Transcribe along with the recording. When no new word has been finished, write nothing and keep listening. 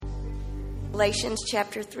Galatians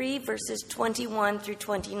chapter 3, verses 21 through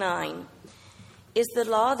 29. Is the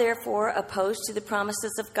law therefore opposed to the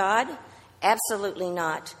promises of God? Absolutely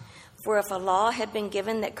not. For if a law had been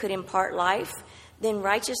given that could impart life, then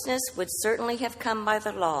righteousness would certainly have come by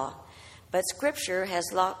the law. But Scripture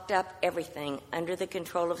has locked up everything under the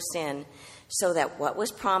control of sin, so that what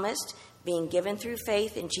was promised, being given through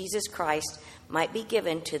faith in Jesus Christ, might be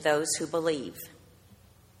given to those who believe.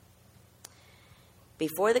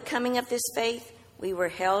 Before the coming of this faith, we were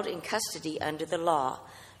held in custody under the law,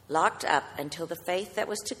 locked up until the faith that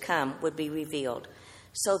was to come would be revealed.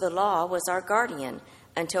 So the law was our guardian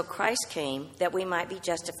until Christ came, that we might be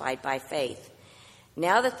justified by faith.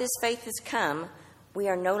 Now that this faith has come, we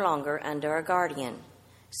are no longer under a guardian.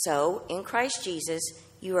 So, in Christ Jesus,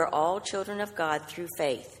 you are all children of God through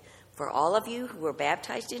faith. For all of you who were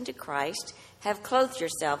baptized into Christ have clothed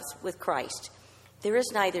yourselves with Christ. There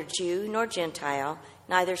is neither Jew nor Gentile,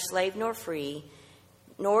 neither slave nor free,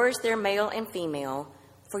 nor is there male and female,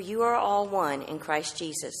 for you are all one in Christ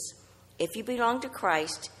Jesus. If you belong to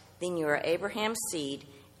Christ, then you are Abraham's seed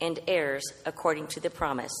and heirs according to the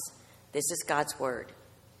promise. This is God's word.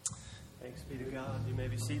 Thanks be to God. You may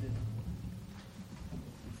be seated.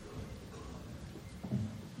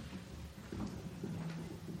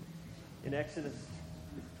 In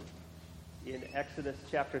Exodus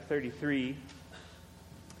chapter 33,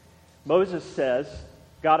 Moses says,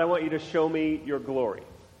 God, I want you to show me your glory.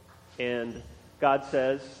 And God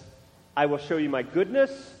says, I will show you my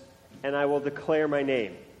goodness, and I will declare my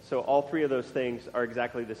name. So all three of those things are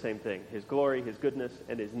exactly the same thing: his glory, his goodness,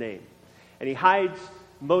 and his name. And he hides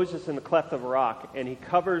Moses in the cleft of a rock, and he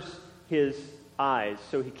covers his eyes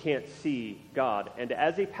so he can't see God. And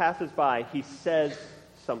as he passes by, he says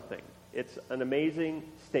something. It's an amazing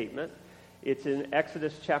statement. It's in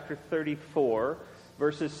Exodus chapter 34,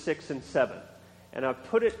 verses 6 and 7. And I've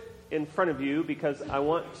put it in front of you because I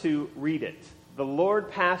want to read it. The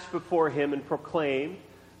Lord passed before him and proclaimed,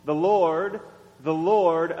 the Lord,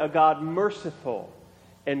 a God merciful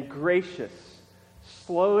and gracious,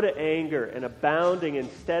 slow to anger and abounding in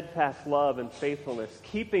steadfast love and faithfulness,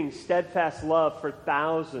 keeping steadfast love for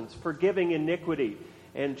thousands, forgiving iniquity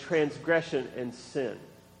and transgression and sin,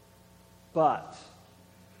 but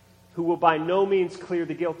who will by no means clear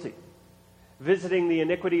the guilty, visiting the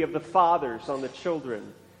iniquity of the fathers on the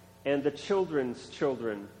children and the children's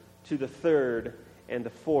children to the third and the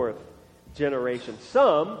fourth generation.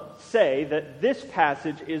 Some say that this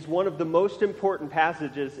passage is one of the most important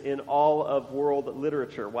passages in all of world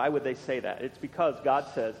literature. Why would they say that? It's because God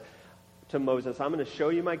says to Moses, I'm going to show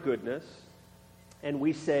you my goodness, and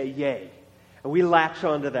we say, yay. And we latch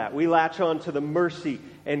on to that. We latch on to the mercy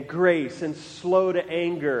and grace and slow to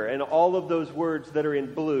anger and all of those words that are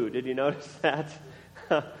in blue. Did you notice that?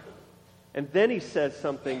 And then he says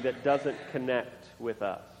something that doesn't connect with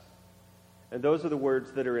us. And those are the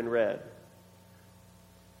words that are in red.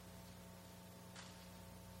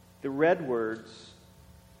 The red words: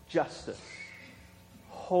 justice,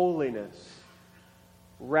 holiness,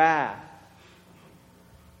 wrath.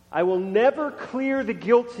 I will never clear the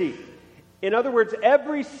guilty. In other words,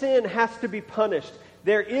 every sin has to be punished.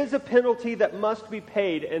 There is a penalty that must be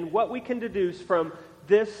paid. And what we can deduce from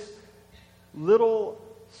this little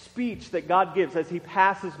speech that God gives as he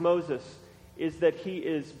passes Moses is that he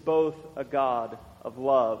is both a God of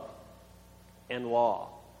love and law.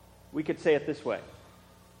 We could say it this way: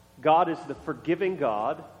 God is the forgiving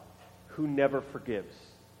God who never forgives.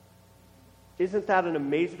 Isn't that an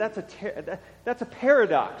amazing... That's a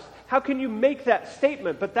paradox. How can you make that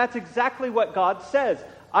statement? But that's exactly what God says.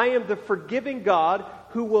 I am the forgiving God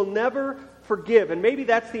who will never forgive. And maybe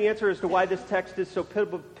that's the answer as to why this text is so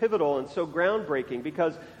pivotal and so groundbreaking,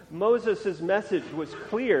 because Moses' message was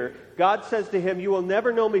clear. God says to him, you will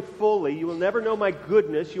never know me fully. You will never know my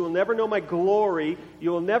goodness. You will never know my glory.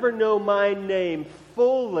 You will never know my name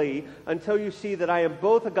fully until you see that I am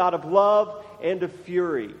both a God of love and of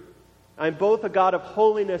fury. I am both a God of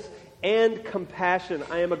holiness and compassion.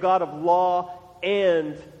 I am a God of law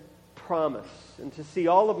and promise. And to see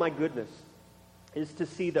all of my goodness is to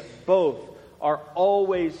see that both are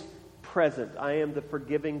always present. I am the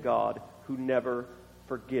forgiving God who never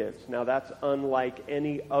forgives. Now, that's unlike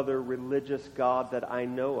any other religious God that I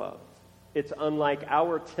know of. It's unlike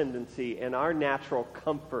our tendency and our natural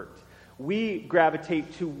comfort. We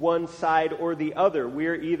gravitate to one side or the other.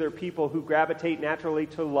 We're either people who gravitate naturally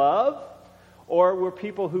to love, or we're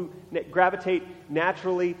people who gravitate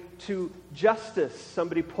naturally to justice.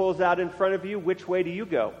 Somebody pulls out in front of you, which way do you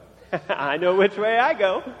go? I know which way I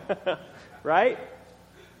go, right?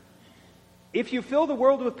 If you fill the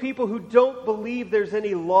world with people who don't believe there's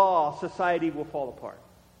any law, society will fall apart.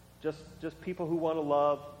 Just people who want to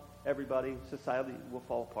love everybody, society will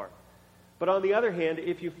fall apart. But on the other hand,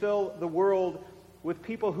 if you fill the world with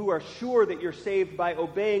people who are sure that you're saved by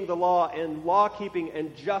obeying the law, and law-keeping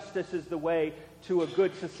and justice is the way to a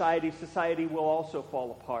good society, society will also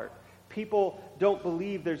fall apart. People don't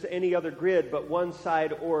believe there's any other grid but one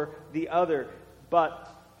side or the other. But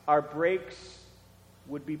our brakes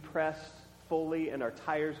would be pressed fully and our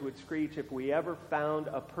tires would screech if we ever found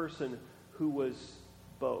a person who was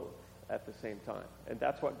both at the same time. And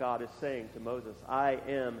that's what God is saying to Moses. I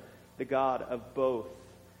am the God of both.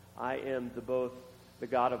 I am the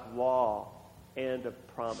God of law and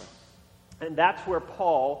of promise. And that's where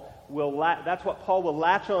that's what Paul will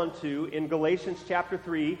latch on to in Galatians chapter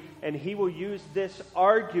 3, and he will use this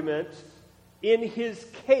argument in his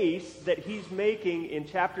case that he's making in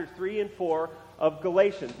chapters 3 and 4 of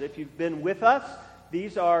Galatians. If you've been with us,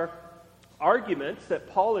 these are arguments that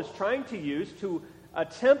Paul is trying to use to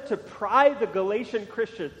attempt to pry the Galatian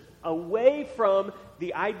Christians away from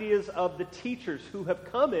the ideas of the teachers who have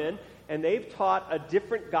come in and they've taught a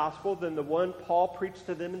different gospel than the one Paul preached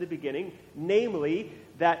to them in the beginning, namely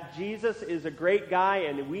that Jesus is a great guy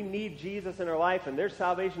and we need Jesus in our life and there's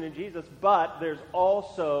salvation in Jesus, but there's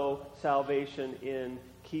also salvation in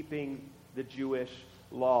keeping the Jewish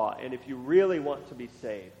law. And if you really want to be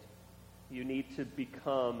saved, you need to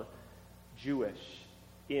become Jewish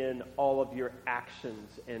in all of your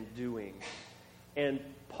actions and doings. And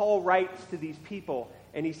Paul writes to these people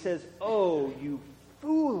and he says, "Oh, you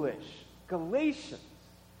foolish Galatians."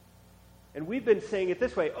 And we've been saying it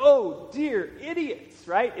this way, "Oh, dear idiots,"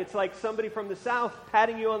 right? It's like somebody from the South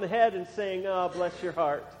patting you on the head and saying, "Oh, bless your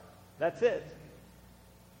heart." That's it.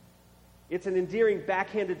 It's an endearing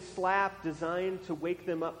backhanded slap designed to wake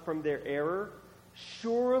them up from their error.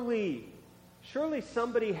 Surely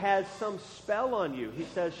somebody has some spell on you. He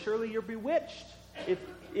says, surely you're bewitched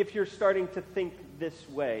if you're starting to think this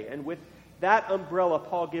way. And with that umbrella,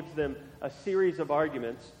 Paul gives them a series of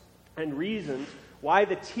arguments and reasons why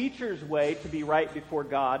the teacher's way to be right before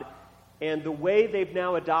God and the way they've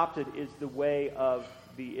now adopted is the way of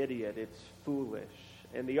the idiot. It's foolish.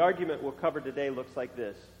 And the argument we'll cover today looks like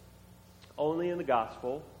this. Only in the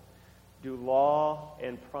gospel do law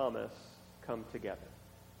and promise come together.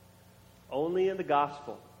 Only in the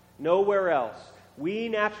gospel. Nowhere else. We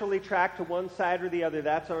naturally track to one side or the other.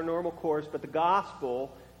 That's our normal course. But the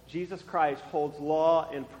gospel, Jesus Christ, holds law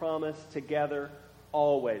and promise together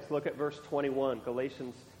always. Look at verse 21,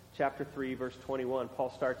 Galatians chapter 3, verse 21. Paul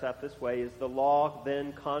starts out this way. Is the law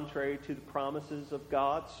then contrary to the promises of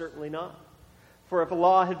God? Certainly not. For if a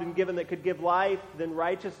law had been given that could give life, then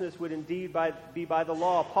righteousness would indeed be by the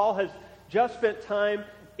law. Paul has just spent time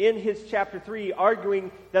in his chapter 3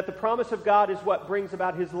 arguing that the promise of God is what brings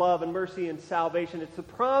about his love and mercy and salvation. It's the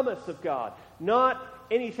promise of God, not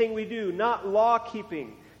anything we do, not law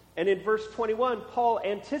keeping. And in verse 21, Paul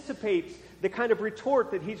anticipates the kind of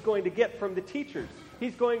retort that he's going to get from the teachers.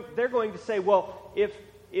 They're going to say, well, if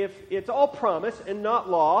it's all promise and not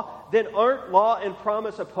law, then aren't law and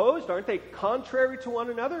promise opposed? Aren't they contrary to one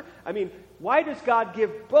another? I mean, why does God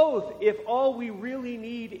give both if all we really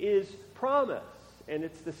need is promise? And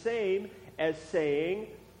it's the same as saying,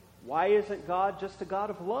 why isn't God just a God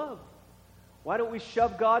of love? Why don't we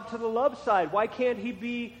shove God to the love side? Why can't he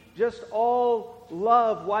be just all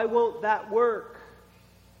love? Why won't that work?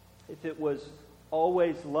 If it was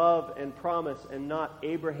always love and promise and not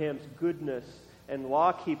Abraham's goodness and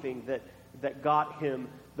law-keeping that got him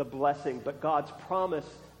the blessing, but God's promise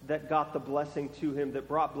that got the blessing to him, that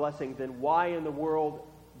brought blessing, then why in the world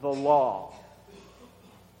the law?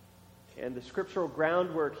 And the scriptural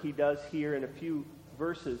groundwork he does here in a few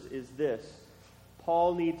verses is this.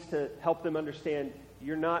 Paul needs to help them understand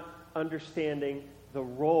you're not understanding the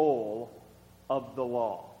role of the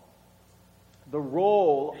law. The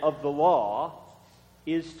role of the law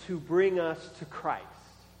is to bring us to Christ.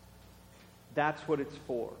 That's what it's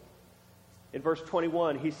for. In verse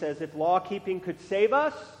 21, he says, if law-keeping could save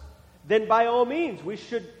us, then by all means we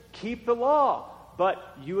should keep the law.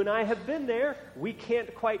 But you and I have been there. We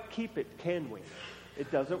can't quite keep it, can we?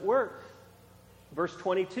 It doesn't work. Verse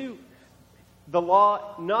 22, the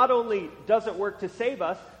law not only doesn't work to save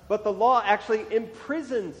us, but the law actually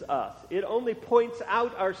imprisons us. It only points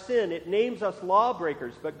out our sin. It names us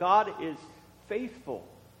lawbreakers. But God is faithful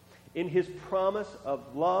in his promise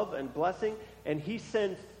of love and blessing, and he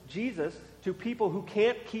sends Jesus to people who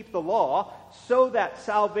can't keep the law so that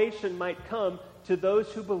salvation might come to those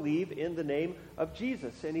who believe in the name of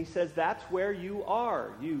Jesus. And he says, that's where you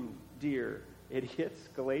are, you dear idiots,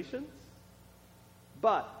 Galatians.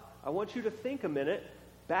 But I want you to think a minute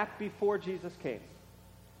back before Jesus came.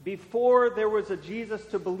 Before there was a Jesus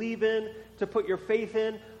to believe in, to put your faith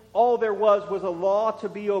in, all there was a law to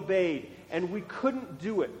be obeyed. And we couldn't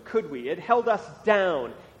do it, could we? It held us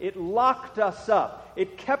down. It locked us up.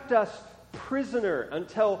 It kept us prisoner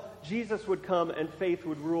until Jesus would come and faith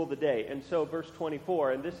would rule the day. And so verse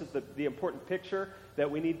 24, and this is the important picture that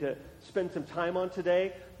we need to spend some time on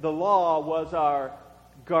today. The law was our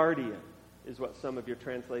guardian, is what some of your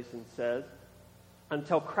translations says,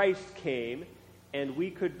 until Christ came and we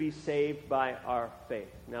could be saved by our faith.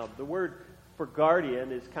 Now, the word for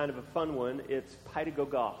guardian is kind of a fun one. It's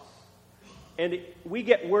pedagogos. And we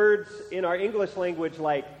get words in our English language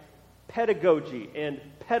like pedagogy and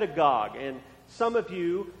pedagogue. And some of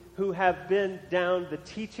you who have been down the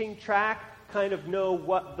teaching track kind of know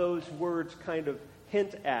what those words kind of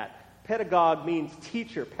hint at. Pedagogue means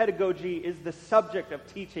teacher. Pedagogy is the subject of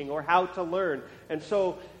teaching or how to learn. And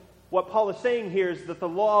so what Paul is saying here is that the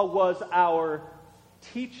law was our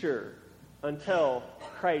teacher until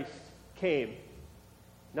Christ came.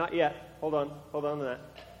 Not yet. Hold on to that.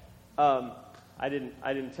 I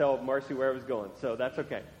didn't tell Marcy where I was going, so that's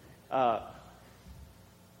okay.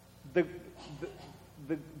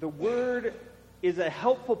 The word is a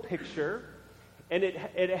helpful picture, and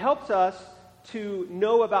it helps us to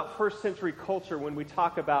know about first century culture when we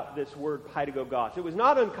talk about this word pedagogos. It was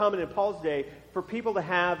not uncommon in Paul's day for people to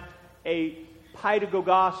have a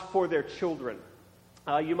pedagogos for their children.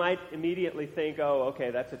 You might immediately think, oh, okay,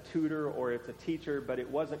 that's a tutor or it's a teacher, but it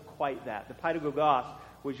wasn't quite that. The pedagogos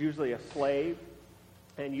was usually a slave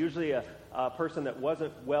and usually a person that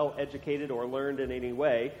wasn't well educated or learned in any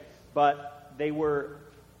way, but they were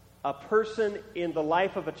a person in the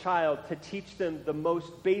life of a child to teach them the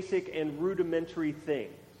most basic and rudimentary thing.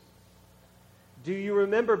 Do you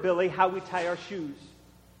remember, Billy, how we tie our shoes?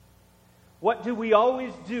 What do we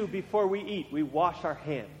always do before we eat? We wash our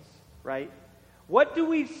hands, right? What do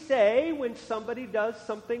we say when somebody does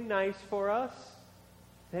something nice for us?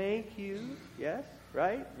 Thank you. Yes,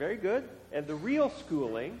 right? Very good. And the real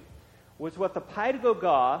schooling was what the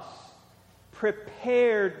pedagogos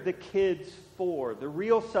prepared the kids for. The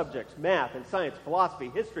real subjects, math and science,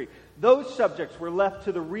 philosophy, history, those subjects were left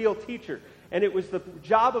to the real teacher. And it was the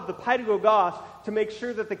job of the pedagogos to make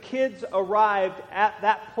sure that the kids arrived at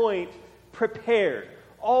that point prepared.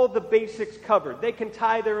 All the basics covered. They can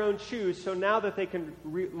tie their own shoes, so now that they can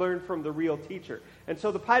learn from the real teacher. And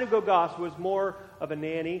so the pedagogos was more of a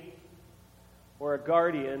nanny or a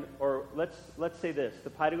guardian, or let's say this, the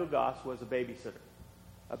pedagogos was a babysitter.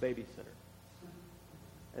 A babysitter.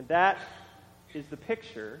 And that is the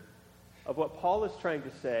picture of what Paul is trying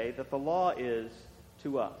to say that the law is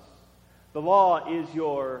to us. The law is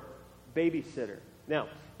your babysitter. Now,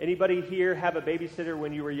 anybody here have a babysitter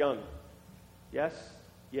when you were young? Yes?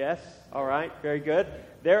 Yes? All right. Very good.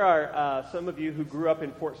 There are some of you who grew up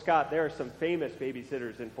in Fort Scott. There are some famous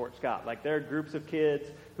babysitters in Fort Scott. Like there are groups of kids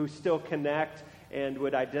who still connect and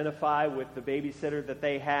would identify with the babysitter that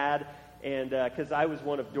they had. And because I was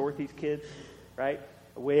one of Dorothy's kids, right?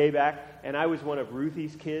 Way back. And I was one of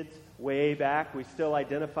Ruthie's kids way back. We still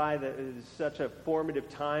identify that it is such a formative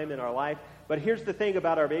time in our life. But here's the thing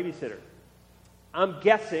about our babysitter. I'm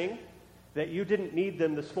guessing that you didn't need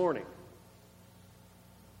them this morning.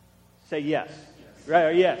 Say yes.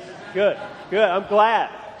 Right? Yes. Good. Good. I'm glad.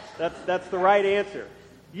 That's the right answer.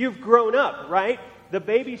 You've grown up, right? The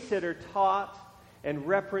babysitter taught and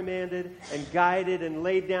reprimanded and guided and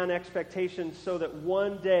laid down expectations so that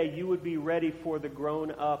one day you would be ready for the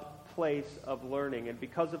grown-up place of learning. And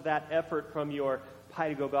because of that effort from your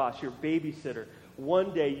pedagogos, your babysitter,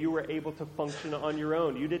 one day you were able to function on your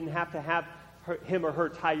own. You didn't have to have him or her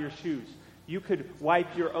tie your shoes. You could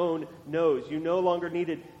wipe your own nose. You no longer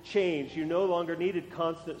needed change. You no longer needed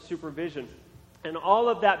constant supervision. And all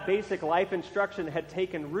of that basic life instruction had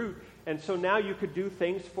taken root. And so now you could do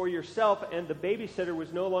things for yourself, and the babysitter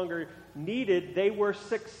was no longer needed. They were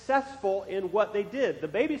successful in what they did. The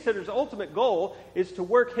babysitter's ultimate goal is to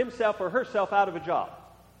work himself or herself out of a job,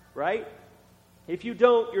 right? If you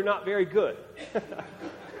don't, you're not very good.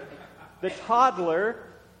 The toddler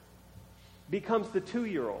becomes the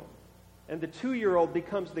 2-year-old. And the 2-year-old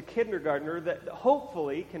becomes the kindergartner that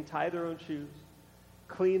hopefully can tie their own shoes,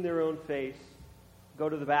 clean their own face, go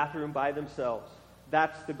to the bathroom by themselves.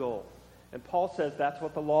 That's the goal. And Paul says that's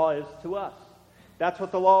what the law is to us. That's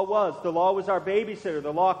what the law was. The law was our babysitter.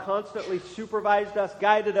 The law constantly supervised us,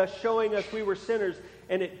 guided us, showing us we were sinners.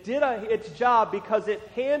 And it did its job because it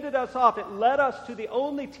handed us off. It led us to the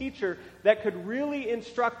only teacher that could really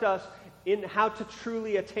instruct us in how to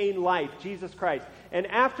truly attain life, Jesus Christ. And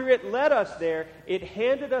after it led us there, it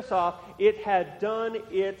handed us off. It had done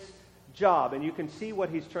its job. And you can see what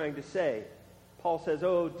he's trying to say. Paul says,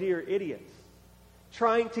 oh, dear idiots,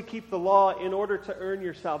 trying to keep the law in order to earn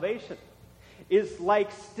your salvation is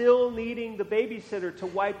like still needing the babysitter to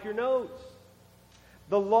wipe your nose.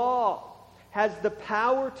 The law has the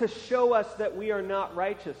power to show us that we are not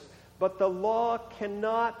righteous, but the law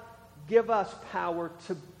cannot give us power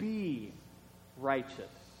to be righteous.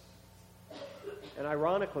 And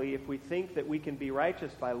ironically, if we think that we can be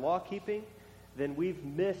righteous by law keeping, then we've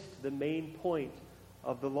missed the main point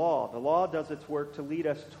of the law. The law does its work to lead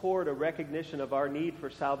us toward a recognition of our need for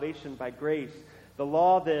salvation by grace. The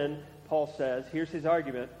law then, Paul says, here's his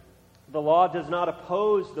argument, the law does not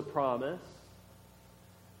oppose the promise,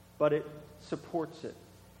 but it supports it,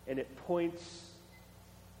 and it points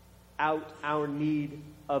out our need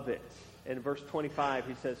of it. In verse 25,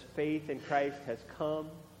 he says, faith in Christ has come,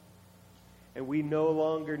 and we no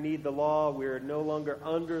longer need the law. We are no longer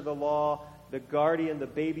under the law. The guardian, the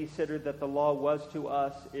babysitter that the law was to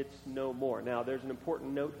us, it's no more. Now, there's an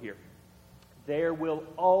important note here. There will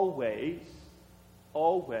always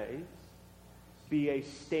be a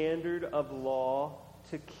standard of law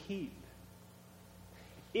to keep.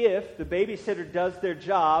 If the babysitter does their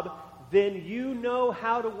job, then you know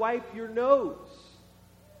how to wipe your nose.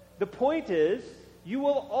 The point is, you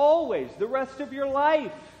will always, the rest of your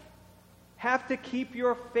life, have to keep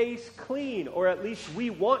your face clean, or at least we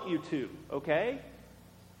want you to, okay?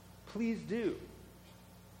 Please do.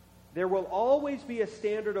 There will always be a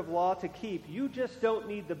standard of law to keep. You just don't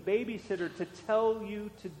need the babysitter to tell you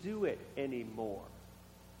to do it anymore.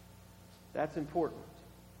 That's important.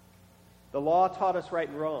 The law taught us right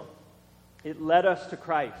and wrong. It led us to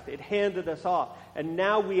Christ. It handed us off. And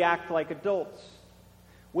now we act like adults.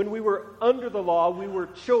 When we were under the law, we were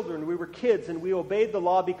children, we were kids, and we obeyed the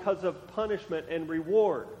law because of punishment and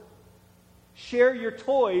reward. Share your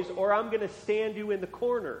toys, or I'm going to stand you in the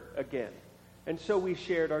corner again. And so we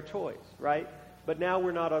shared our toys, right? But now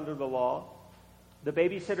we're not under the law. The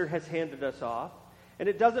babysitter has handed us off. And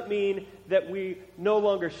it doesn't mean that we no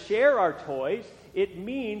longer share our toys. It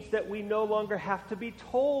means that we no longer have to be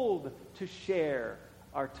told to share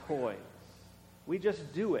our toys. We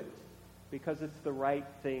just do it because it's the right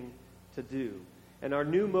thing to do. And our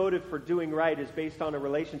new motive for doing right is based on a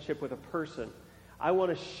relationship with a person. I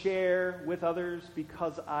want to share with others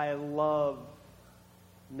because I love,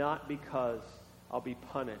 not because I'll be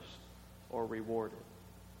punished or rewarded.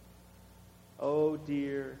 Oh,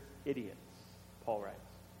 dear idiots, Paul writes.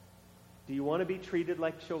 Do you want to be treated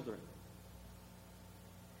like children?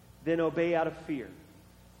 Then obey out of fear.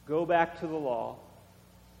 Go back to the law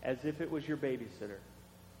as if it was your babysitter.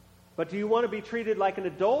 But do you want to be treated like an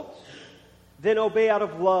adult? Then obey out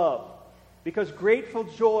of love. Because grateful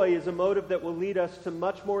joy is a motive that will lead us to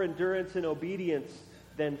much more endurance and obedience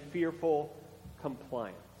than fearful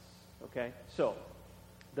compliance. Okay? So,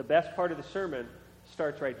 the best part of the sermon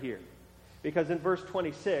starts right here. Because in verse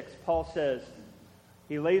 26, Paul says,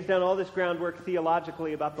 he lays down all this groundwork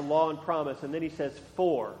theologically about the law and promise, and then he says,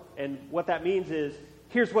 for. And what that means is,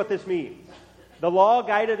 here's what this means. The law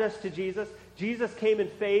guided us to Jesus. Jesus came in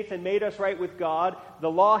faith and made us right with God.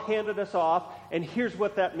 The law handed us off, and here's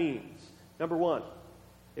what that means. Number one,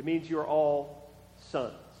 it means you are all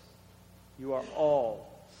sons. You are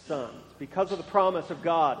all sons. Because of the promise of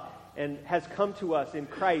God and has come to us in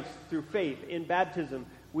Christ through faith in baptism,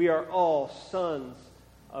 we are all sons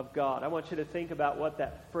of God. I want you to think about what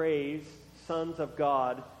that phrase, sons of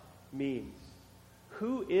God, means.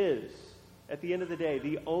 Who is, at the end of the day,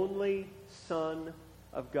 the only Son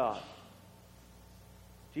of God?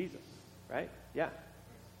 Jesus, right? Yeah.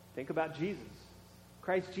 Think about Jesus.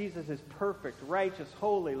 Christ Jesus is perfect, righteous,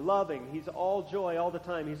 holy, loving. He's all joy all the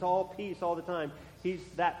time. He's all peace all the time. He's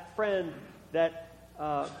that friend that,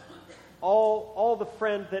 all the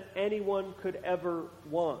friend that anyone could ever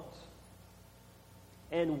want.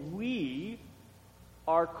 And we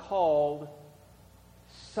are called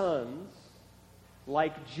sons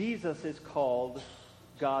like Jesus is called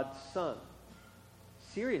God's Son.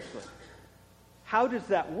 Seriously. How does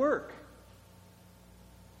that work?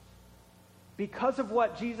 Because of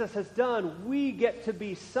what Jesus has done, we get to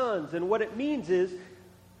be sons. And what it means is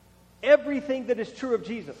everything that is true of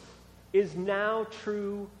Jesus is now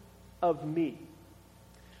true of me.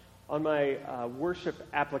 On my worship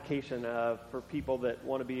application for people that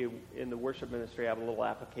want to be in the worship ministry, I have a little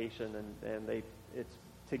application, and it's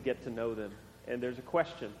to get to know them. And there's a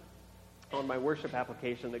question on my worship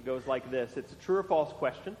application that goes like this. It's a true or false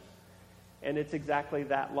question, and it's exactly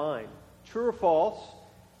that line. True or false?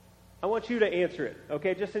 I want you to answer it,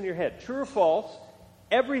 okay, just in your head. True or false?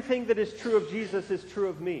 Everything that is true of Jesus is true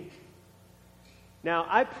of me. Now,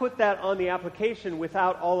 I put that on the application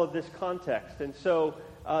without all of this context, and so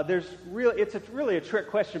it's really a trick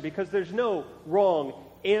question because there's no wrong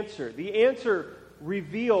answer. The answer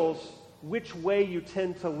reveals which way you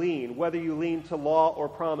tend to lean, whether you lean to law or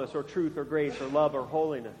promise or truth or grace or love or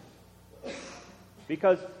holiness.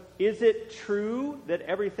 Because is it true that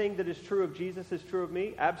everything that is true of Jesus is true of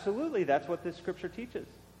me? Absolutely, that's what this scripture teaches.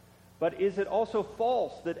 But is it also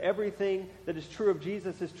false that everything that is true of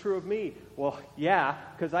Jesus is true of me? Well, yeah,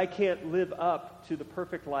 because I can't live up to the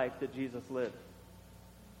perfect life that Jesus lived.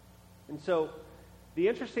 And so, the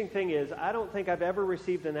interesting thing is, I don't think I've ever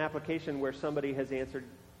received an application where somebody has answered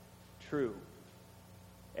true.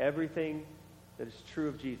 Everything that is true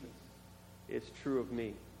of Jesus is true of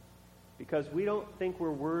me. Because we don't think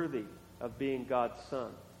we're worthy of being God's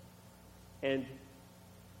son. And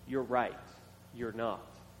you're right, you're not.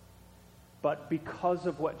 But because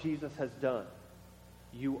of what Jesus has done,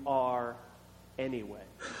 you are anyway.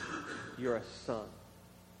 You're a son.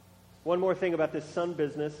 One more thing about this son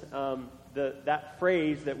business. That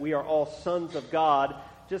phrase that we are all sons of God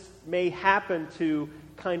just may happen to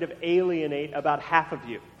kind of alienate about half of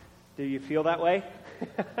you. Do you feel that way?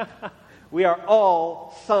 We are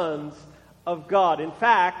all sons of God. In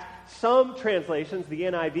fact, some translations, the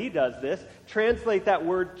NIV does this, translate that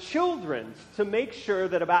word children to make sure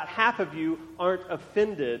that about half of you aren't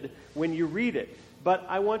offended when you read it. But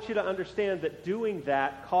I want you to understand that doing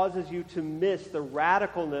that causes you to miss the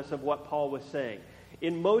radicalness of what Paul was saying.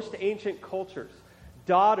 In most ancient cultures,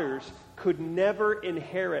 daughters could never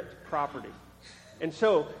inherit property. And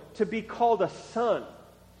so, to be called a son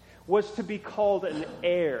was to be called an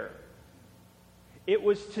heir. It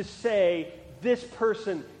was to say, this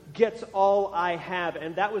person gets all I have.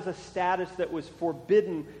 And that was a status that was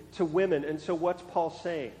forbidden to women. And so what's Paul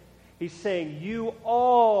saying? He's saying, you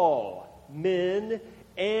all, men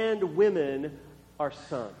and women, are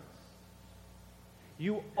sons.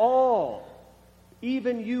 You all,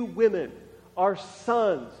 even you women, are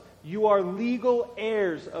sons. You are legal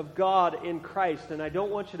heirs of God in Christ. And I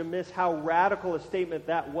don't want you to miss how radical a statement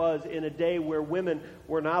that was in a day where women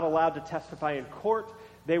were not allowed to testify in court.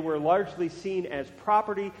 They were largely seen as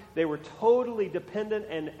property. They were totally dependent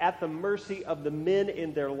and at the mercy of the men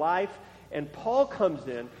in their life. And Paul comes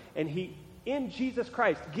in and he, in Jesus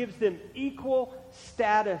Christ, gives them equal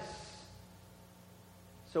status.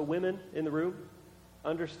 So women in the room,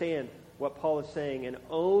 understand what Paul is saying and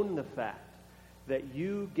own the fact that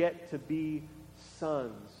you get to be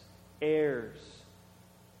sons, heirs,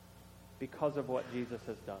 because of what Jesus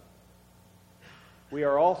has done. We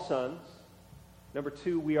are all sons. Number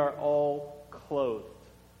 2, we are all clothed.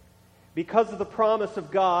 Because of the promise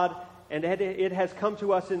of God, and it has come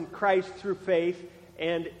to us in Christ through faith,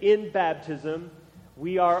 and in baptism,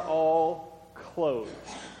 we are all clothed.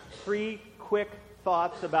 3 quick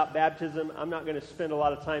thoughts about baptism. I'm not going to spend a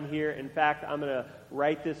lot of time here. In fact, I'm going to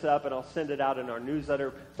write this up and I'll send it out in our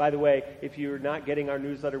newsletter. By the way, if you're not getting our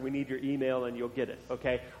newsletter, we need your email and you'll get it,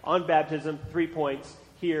 okay? On baptism, 3 points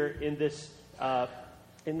here in this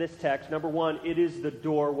text. Number 1, it is the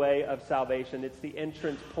doorway of salvation. It's the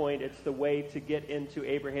entrance point. It's the way to get into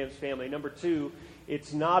Abraham's family. Number 2,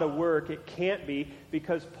 it's not a work. It can't be,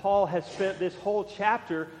 because Paul has spent this whole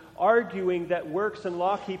chapter arguing that works and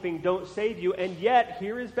law-keeping don't save you, and yet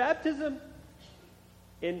here is baptism.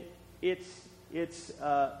 And it's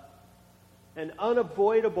an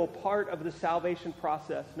unavoidable part of the salvation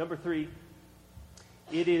process. Number 3,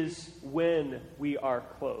 it is when we are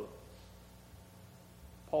clothed.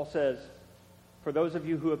 Paul says, for those of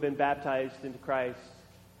you who have been baptized into Christ,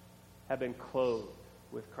 have been clothed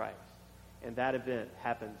with Christ. And that event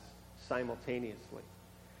happens simultaneously.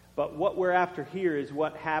 But what we're after here is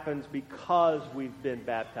what happens because we've been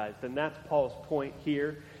baptized. And that's Paul's point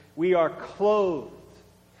here. We are clothed.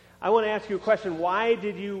 I want to ask you a question. Why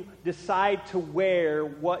did you decide to wear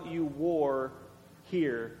what you wore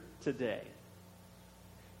here today?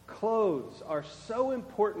 Clothes are so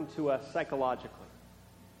important to us psychologically.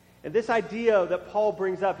 And this idea that Paul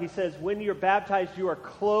brings up, he says, when you're baptized, you are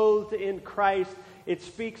clothed in Christ. It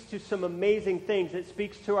speaks to some amazing things. It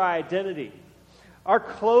speaks to our identity. Our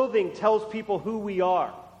clothing tells people who we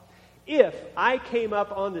are. If I came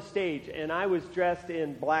up on the stage and I was dressed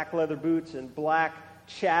in black leather boots and black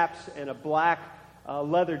chaps and a black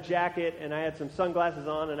leather jacket, and I had some sunglasses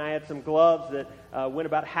on and I had some gloves that went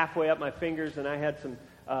about halfway up my fingers, and I had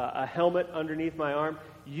a helmet underneath my arm,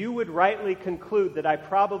 you would rightly conclude that I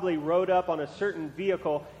probably rode up on a certain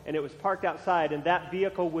vehicle and it was parked outside, and that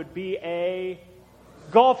vehicle would be a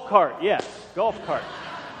golf cart. Yes, golf cart.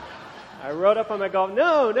 I rode up on my golf.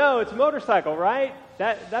 No, it's a motorcycle, right?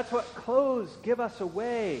 That's what clothes give us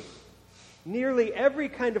away. Nearly every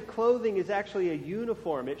kind of clothing is actually a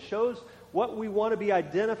uniform. It shows what we want to be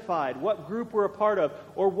identified, what group we're a part of,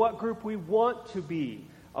 or what group we want to be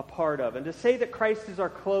a part of. And to say that Christ is our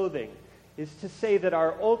clothing is to say that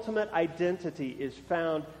our ultimate identity is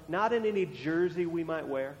found not in any jersey we might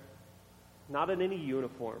wear, not in any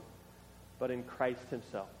uniform, but in Christ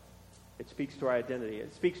himself. It speaks to our identity.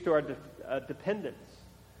 It speaks to our dependence.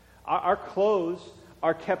 Our clothes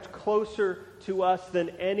are kept closer to us than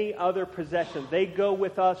any other possession. They go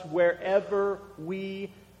with us wherever we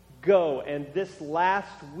go. And this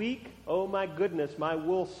last week, oh my goodness, my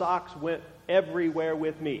wool socks went everywhere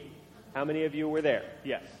with me. How many of you were there?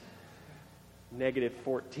 Yes.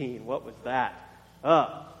 -14. What was that?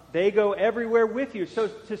 They go everywhere with you. So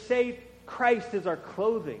to say Christ is our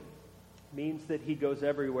clothing means that he goes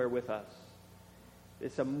everywhere with us.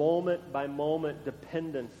 It's a moment-by-moment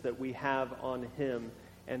dependence that we have on him.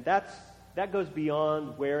 And that goes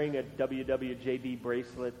beyond wearing a WWJD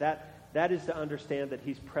bracelet. That is to understand that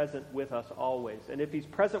he's present with us always. And if he's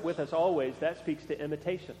present with us always, that speaks to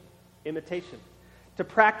imitation. Imitation. To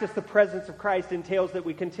practice the presence of Christ entails that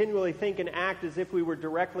we continually think and act as if we were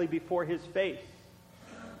directly before his face.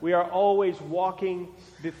 We are always walking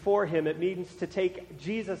before him. It means to take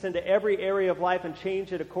Jesus into every area of life and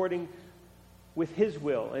change it according with his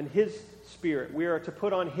will and his spirit. We are to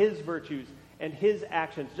put on his virtues and his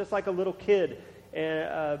actions, just like a little kid.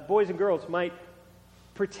 Boys and girls might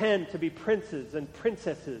pretend to be princes and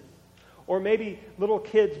princesses. Or maybe little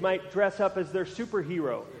kids might dress up as their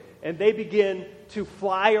superhero, and they begin to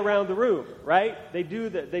fly around the room, right? They do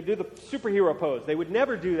the superhero pose. They would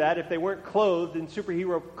never do that if they weren't clothed in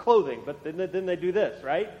superhero clothing, but then they do this,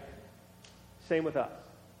 right? Same with us.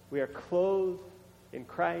 We are clothed in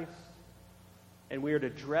Christ, and we are to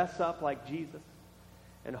dress up like Jesus.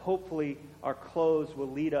 And hopefully our clothes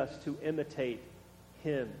will lead us to imitate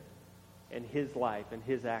him and his life and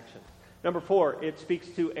his actions. Number 4, it speaks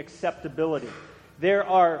to acceptability. There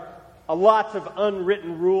are lots of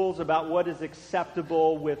unwritten rules about what is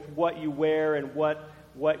acceptable with what you wear and what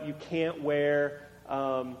you can't wear.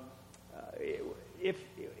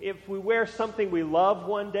 If we wear something we love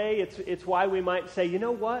one day, it's why we might say, you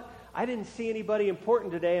know what? I didn't see anybody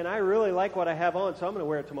important today, and I really like what I have on, so I'm going to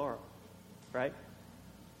wear it tomorrow. Right?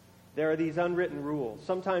 There are these unwritten rules.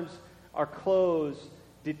 Sometimes our clothes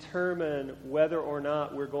determine whether or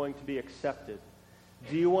not we're going to be accepted.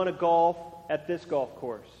 Do you want to golf at this golf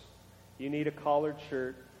course? You need a collared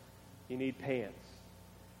shirt. You need pants.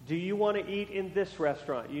 Do you want to eat in this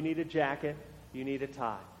restaurant? You need a jacket. You need a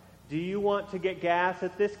tie. Do you want to get gas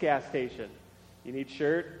at this gas station? You need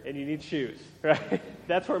shirt and you need shoes, right?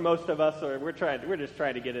 That's where most of us are. We're just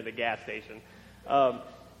trying to get in a gas station.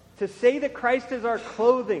 To say that Christ is our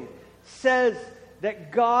clothing says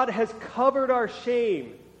that God has covered our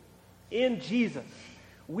shame in Jesus.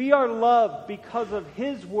 We are loved because of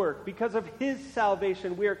his work, because of his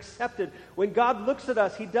salvation. We are accepted. When God looks at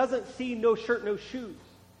us, he doesn't see no shirt, no shoes.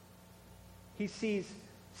 He sees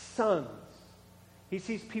sons. He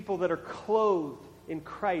sees people that are clothed in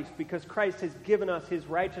Christ because Christ has given us his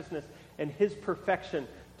righteousness and his perfection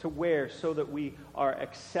to wear so that we are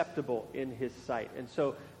acceptable in his sight. And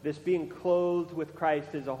so this being clothed with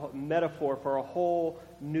Christ is a metaphor for a whole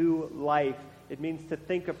new life. It means to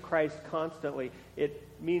think of Christ constantly. It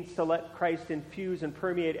means to let Christ infuse and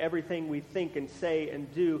permeate everything we think and say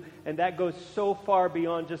and do. And that goes so far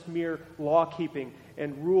beyond just mere law-keeping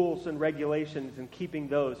and rules and regulations and keeping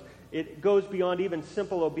those. It goes beyond even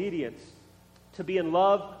simple obedience. To be in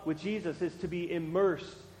love with Jesus is to be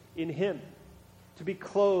immersed in him, to be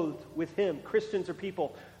clothed with him. Christians are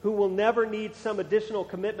people who will never need some additional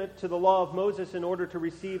commitment to the law of Moses in order to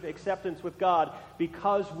receive acceptance with God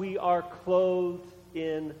because we are clothed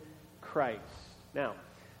in Christ. Now,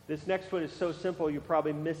 this next one is so simple you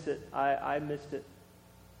probably miss it. I missed it.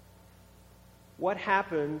 What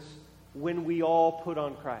happens when we all put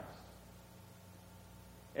on Christ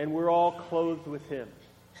and we're all clothed with him?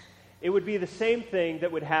 It would be the same thing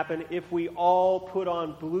that would happen if we all put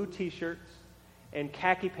on blue t-shirts and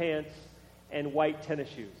khaki pants and white tennis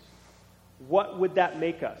shoes. What would that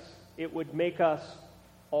make us? It would make us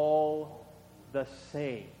all the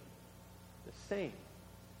same. The same.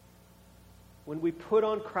 When we put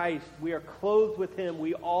on Christ, we are clothed with him.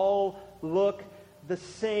 We all look the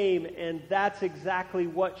same, and that's exactly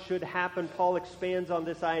what should happen. Paul expands on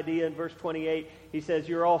this idea in verse 28. He says,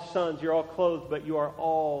 you're all sons, you're all clothed, but you are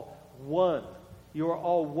all one. You are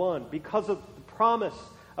all one. Because of the promise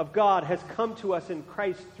of God has come to us in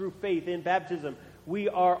Christ through faith in baptism, we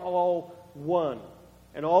are all one.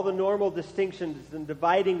 And all the normal distinctions and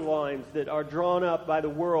dividing lines that are drawn up by the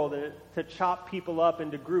world to chop people up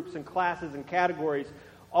into groups and classes and categories,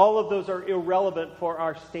 all of those are irrelevant for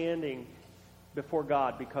our standing before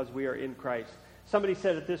God because we are in Christ. Somebody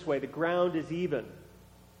said it this way: the ground is even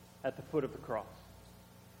at the foot of the cross.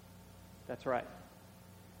 That's right.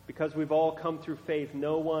 Because we've all come through faith,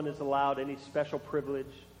 no one is allowed any special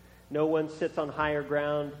privilege. No one sits on higher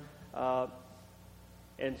ground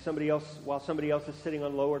and somebody else is sitting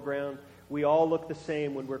on lower ground. We all look the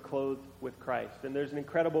same when we're clothed with Christ. And there's an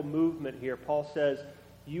incredible movement here. Paul says,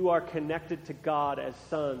 you are connected to God as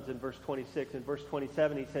sons in verse 26. In verse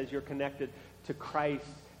 27, he says you're connected to Christ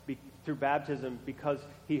through baptism because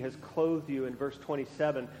he has clothed you. In verse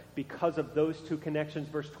 27, because of those two connections,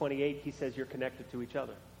 verse 28, he says you're connected to each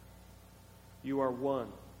other. You are one.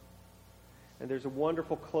 And there's a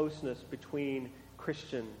wonderful closeness between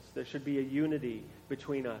Christians. There should be a unity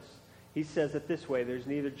between us. He says it this way: there's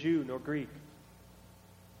neither Jew nor Greek.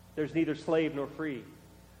 There's neither slave nor free.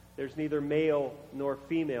 There's neither male nor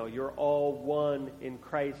female. You're all one in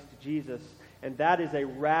Christ Jesus. And that is a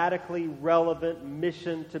radically relevant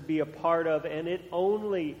mission to be a part of, and it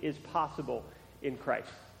only is possible in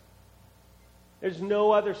Christ. There's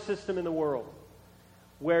no other system in the world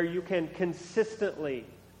where you can consistently,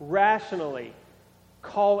 rationally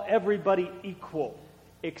call everybody equal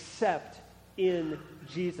except in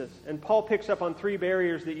Jesus. And Paul picks up on three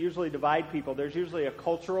barriers that usually divide people. There's usually a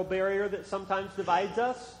cultural barrier that sometimes divides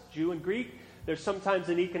us, Jew and Greek. There's sometimes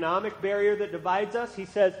an economic barrier that divides us. He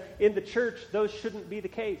says in the church, those shouldn't be the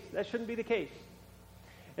case. That shouldn't be the case.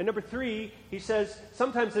 And number three, he says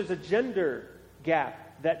sometimes there's a gender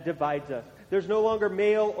gap that divides us. There's no longer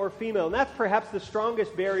male or female. And that's perhaps the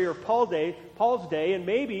strongest barrier of Paul's day, and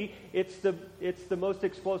maybe it's the most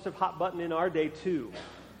explosive hot button in our day too.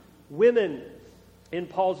 Women in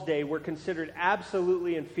Paul's day were considered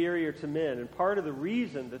absolutely inferior to men. And part of the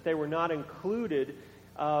reason that they were not included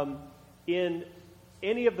in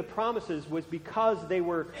any of the promises was because they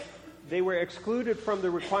were excluded from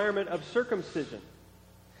the requirement of circumcision.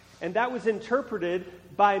 And that was interpreted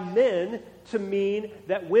by men to mean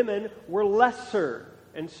that women were lesser.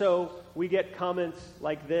 And so we get comments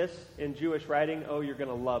like this in Jewish writing: oh, you're going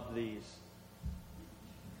to love these.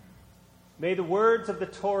 May the words of the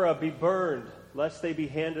Torah be burned, lest they be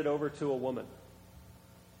handed over to a woman.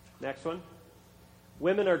 Next one.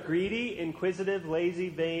 Women are greedy, inquisitive, lazy,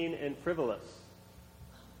 vain, and frivolous.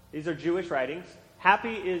 These are Jewish writings.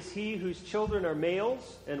 Happy is he whose children are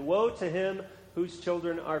males, and woe to him whose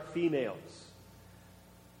children are females.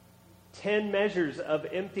 10 measures of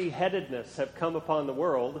empty-headedness have come upon the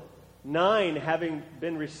world, 9 having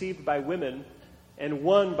been received by women, and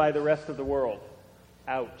 1 by the rest of the world.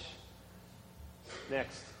 Ouch.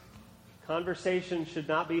 Next. Conversation should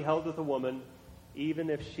not be held with a woman, even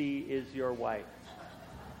if she is your wife.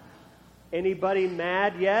 Anybody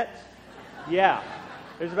mad yet? Yeah.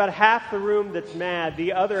 There's about half the room that's mad.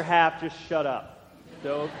 The other half just shut up.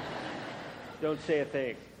 Don't say a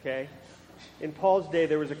thing, okay? In Paul's day,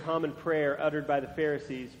 there was a common prayer uttered by the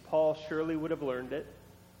Pharisees. Paul surely would have learned it.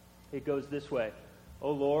 It goes this way: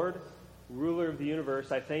 O Lord, ruler of the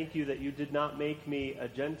universe, I thank you that you did not make me a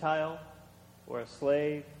Gentile or a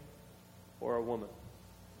slave or a woman.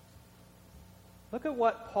 Look at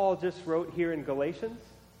what Paul just wrote here in Galatians.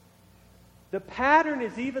 The pattern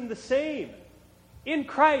is even the same. In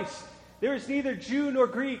Christ, there is neither Jew nor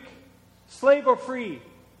Greek, slave or free,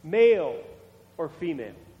 male or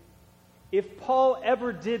female. If Paul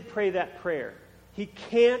ever did pray that prayer, he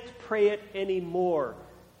can't pray it anymore.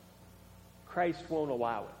 Christ won't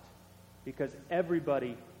allow it, because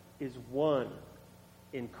everybody is one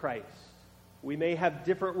in Christ. We may have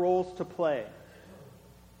different roles to play,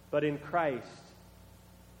 but in Christ,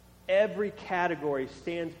 every category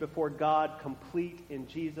stands before God complete in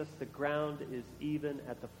Jesus. The ground is even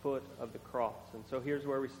at the foot of the cross. And so here's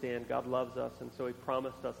where we stand. God loves us, and so he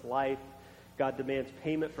promised us life. God demands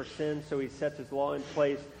payment for sin, so he sets his law in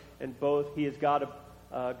place, and he is God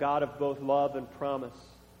of both love and promise.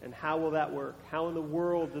 And how will that work? How in the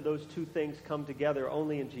world do those two things come together?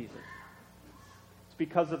 Only in Jesus. It's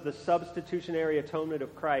because of the substitutionary atonement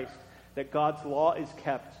of Christ that God's law is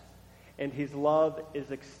kept and his love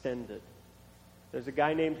is extended. There's a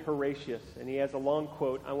guy named Horatius, and he has a long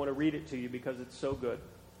quote. I want to read it to you because it's so good.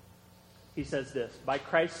 He says this: by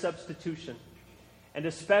Christ's substitution, and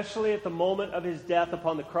especially at the moment of his death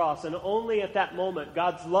upon the cross, and only at that moment,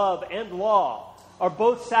 God's love and law are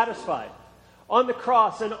both satisfied. On the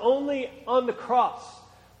cross, and only on the cross,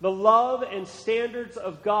 the love and standards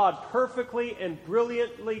of God perfectly and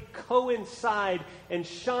brilliantly coincide and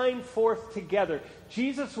shine forth together.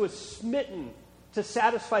 Jesus was smitten to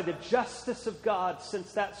satisfy the justice of God,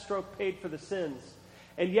 since that stroke paid for the sins.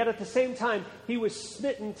 And yet at the same time, he was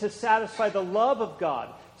smitten to satisfy the love of God,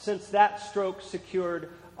 since that stroke secured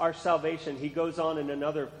our salvation. He goes on in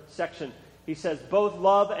another section. He says, both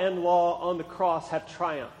love and law on the cross have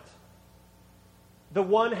triumphed. The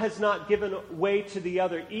one has not given way to the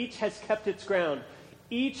other. Each has kept its ground.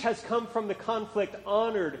 Each has come from the conflict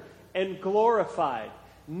honored and glorified.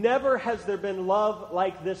 Never has there been love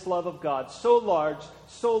like this love of God, so large,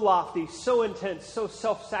 so lofty, so intense, so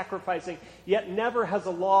self-sacrificing, yet never has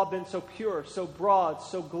a law been so pure, so broad,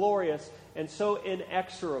 so glorious, and so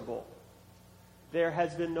inexorable. There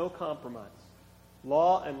has been no compromise.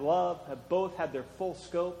 Law and love have both had their full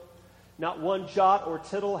scope. Not one jot or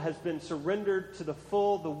tittle has been surrendered to the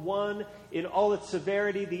full, the one in all its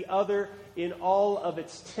severity, the other in all of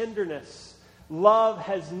its tenderness. Love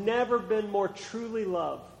has never been more truly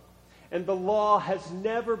love, and the law has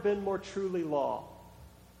never been more truly law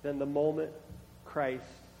than the moment Christ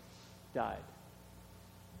died.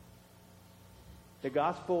 The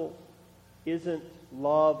gospel isn't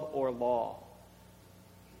love or law.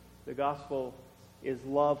 The gospel is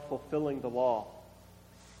love fulfilling the law.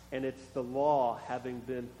 And it's the law having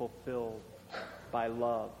been fulfilled by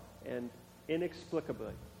love. And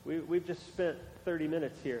inexplicably, we've just spent 30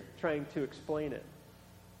 minutes here trying to explain it.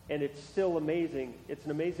 And it's still amazing. It's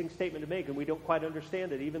an amazing statement to make, and we don't quite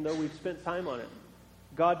understand it, even though we've spent time on it.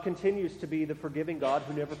 God continues to be the forgiving God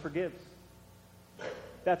who never forgives.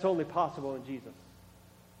 That's only possible in Jesus.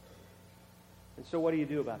 And so what do you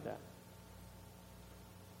do about that?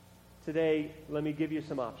 Today, let me give you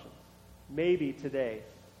some options. Maybe today,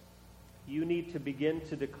 you need to begin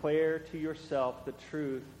to declare to yourself the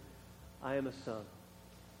truth, I am a son.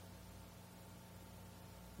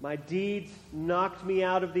 My deeds knocked me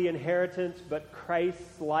out of the inheritance, but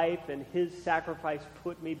Christ's life and his sacrifice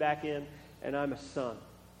put me back in, and I'm a son.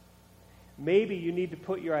 Maybe you need to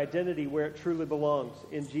put your identity where it truly belongs,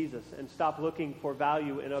 in Jesus, and stop looking for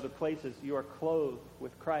value in other places. You are clothed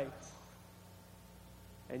with Christ,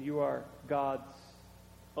 and you are God's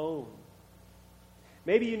own.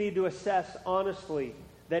 Maybe you need to assess honestly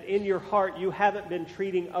that in your heart you haven't been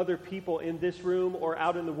treating other people in this room or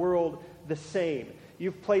out in the world the same.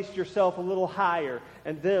 You've placed yourself a little higher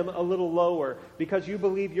and them a little lower because you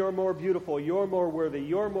believe you're more beautiful, you're more worthy,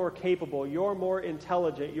 you're more capable, you're more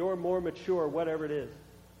intelligent, you're more mature, whatever it is.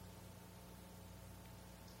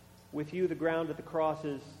 With you, the ground at the cross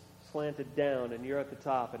is slanted down and you're at the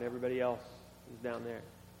top and everybody else is down there.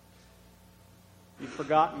 You've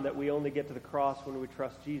forgotten that we only get to the cross when we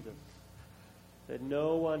trust Jesus. That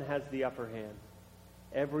no one has the upper hand.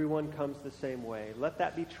 Everyone comes the same way. Let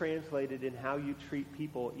that be translated in how you treat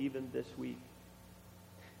people even this week.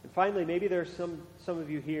 And finally, maybe there are some of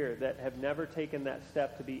you here that have never taken that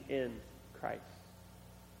step to be in Christ.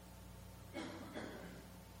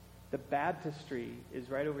 The baptistry is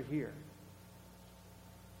right over here.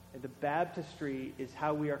 And the baptistry is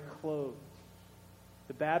how we are clothed.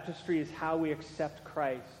 The baptistry is how we accept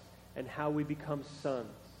Christ and how we become sons.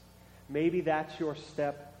 Maybe that's your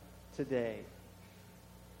step today,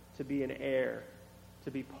 to be an heir,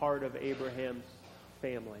 to be part of Abraham's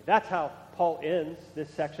family. That's how Paul ends this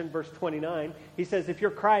section, verse 29. He says, if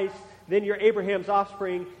you're Christ, then you're Abraham's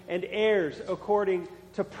offspring and heirs according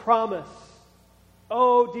to promise.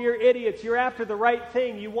 Oh, dear idiots, you're after the right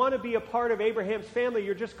thing. You want to be a part of Abraham's family.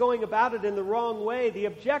 You're just going about it in the wrong way. The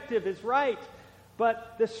objective is right,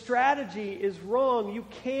 but the strategy is wrong. You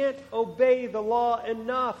can't obey the law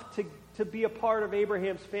enough to be a part of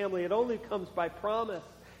Abraham's family. It only comes by promise.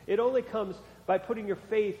 It only comes by putting your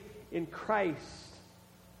faith in Christ.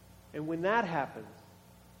 And when that happens,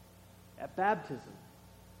 at baptism,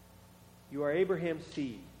 you are Abraham's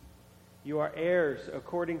seed. You are heirs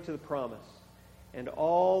according to the promise. And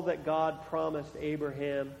all that God promised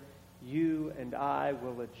Abraham, you and I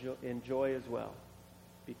will enjoy as well,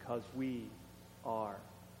 because we are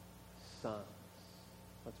sons.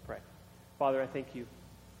 Let's pray. Father, I thank you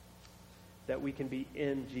that we can be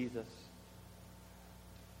in Jesus.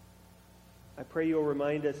 I pray you'll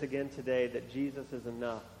remind us again today that Jesus is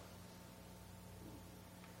enough,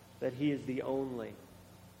 that he is the only.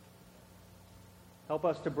 Help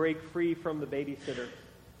us to break free from the babysitter.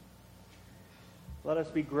 Let us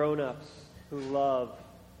be grown-ups who love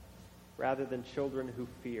rather than children who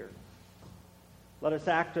fear. Let us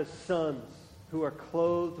act as sons who are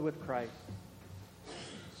clothed with Christ,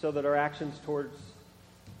 so that our actions towards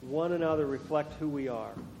one another reflect who we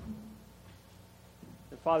are.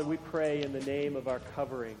 And Father, we pray in the name of our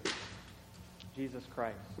covering, Jesus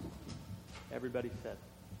Christ. Everybody said,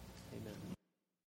 amen.